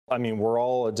I mean, we're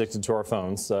all addicted to our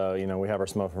phones. You know, we have our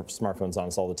smartphones on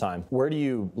us all the time. Where do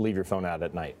you leave your phone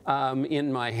at night?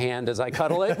 In my hand as I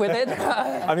cuddle it with it.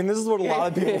 I mean, this is what a lot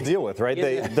of people deal with, right?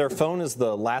 Their phone is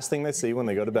the last thing they see when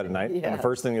they go to bed at night, and the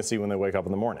first thing they see when they wake up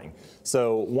in the morning.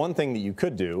 So one thing that you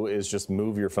could do is just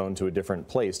move your phone to a different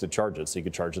place to charge it. So you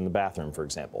could charge in the bathroom, for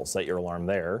example. Set your alarm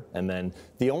there, and then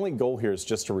the only goal here is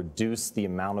just to reduce the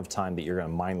amount of time that you're going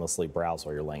to mindlessly browse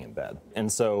while you're laying in bed.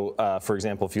 And so, for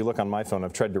example, if you look on my phone,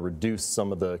 I've tried to reduce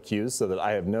some of the cues so that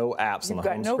I have no apps on the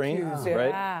home screen,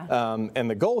 right? And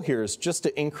the goal here is just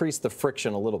to increase the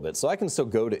friction a little bit. So I can still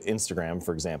go to Instagram,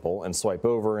 for example, and swipe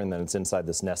over, and then it's inside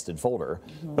this nested folder.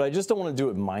 But I just don't want to do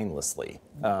it mindlessly.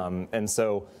 And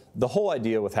so the whole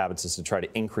idea with habits is to try to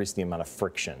increase the amount of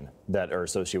friction that are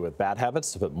associated with bad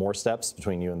habits, to put more steps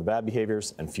between you and the bad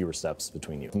behaviors and fewer steps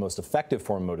between you. The most effective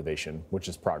form of motivation, which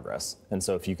is progress. And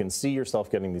so if you can see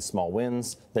yourself getting these small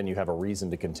wins, then you have a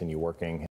reason to continue working.